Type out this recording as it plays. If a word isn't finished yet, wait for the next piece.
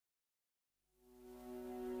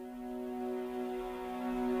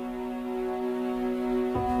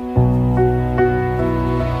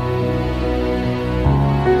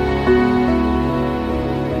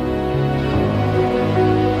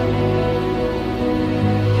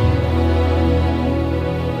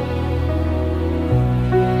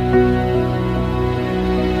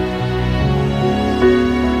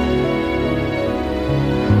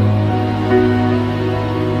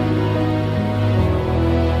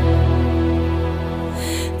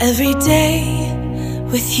Every day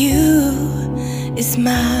with you is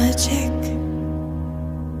magic.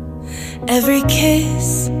 Every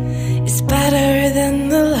kiss is better than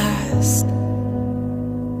the last.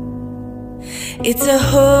 It's a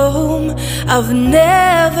home I've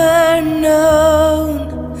never known,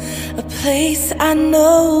 a place I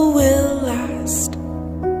know will last.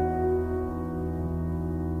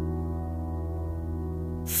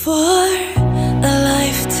 For a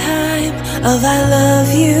lifetime of I love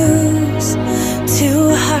yous, two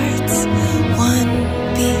hearts, one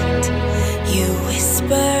beat. You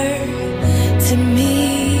whisper to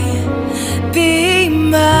me, be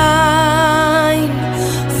mine.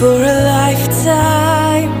 For a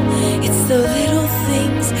lifetime, it's the little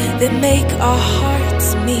things that make our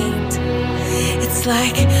hearts meet. It's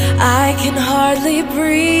like I can hardly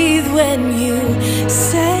breathe when you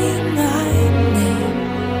say my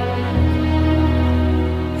name.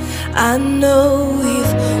 I know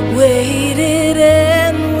we've waited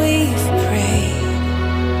and we've prayed,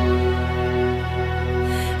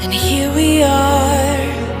 and here we are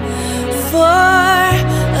for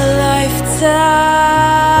a lifetime.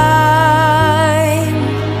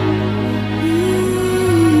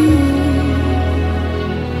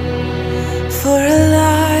 For a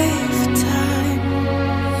lifetime.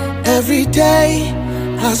 Every day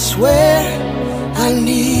I swear I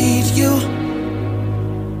need you.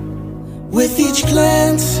 With each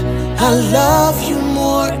glance, I love you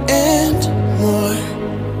more and more.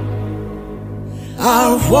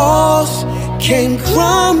 Our walls came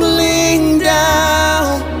crumbling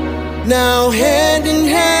down. Now hand in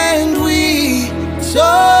hand we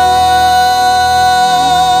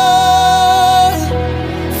soar.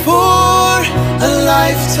 For a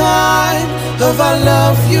lifetime of I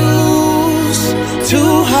love yous,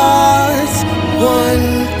 two hearts, one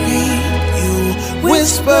beat. You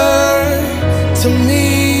whisper to me,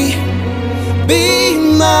 be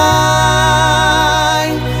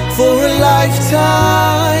mine. For a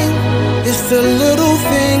lifetime, it's the little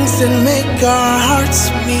things that make our hearts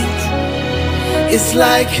meet. It's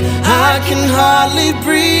like I can hardly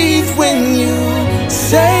breathe when you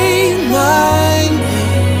say my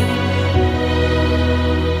name.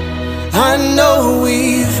 I know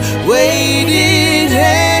we've waited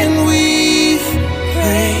and we've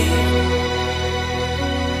prayed,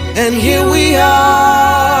 and here we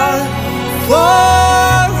are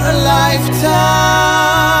for a lifetime.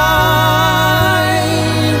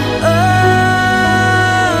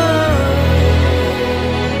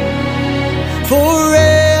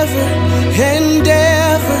 Forever and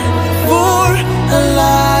ever for a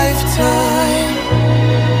lifetime.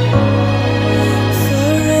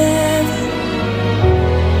 Forever.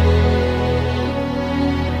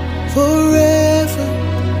 Forever.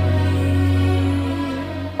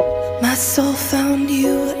 My soul found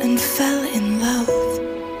you and fell in love.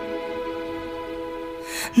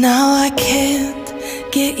 Now I can't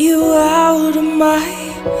get you out of my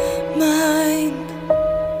mind.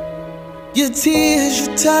 Your tears,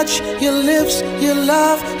 your touch, your lips, your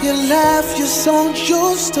love, your laugh, your songs,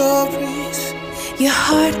 your stories. Your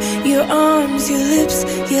heart, your arms, your lips,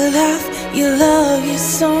 your laugh, your love, your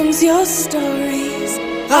songs, your stories.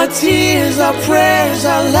 Our tears, our prayers,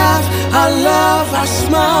 our laugh, our love, our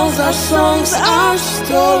smiles, our songs, our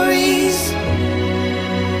stories.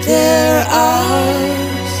 They're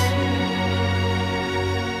ours.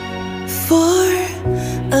 For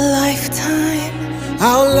a lifetime,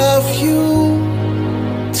 I'll love you,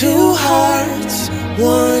 two hearts,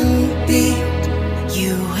 one beat.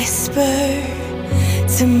 you whisper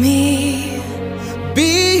to me,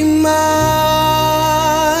 Be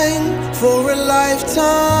mine for a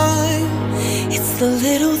lifetime. it's the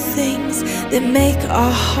little things that make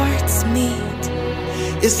our hearts meet.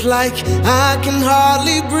 It's like I can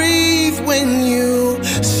hardly breathe when you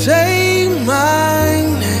say my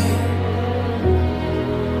name.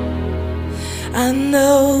 I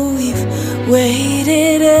know we've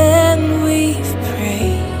waited and we've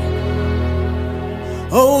prayed.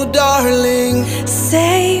 Oh darling,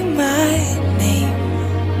 Say my name.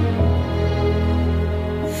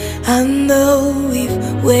 I know we've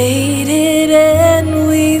waited and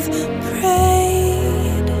we've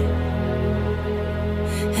prayed,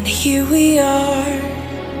 and here we are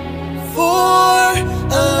for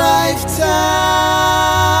a lifetime.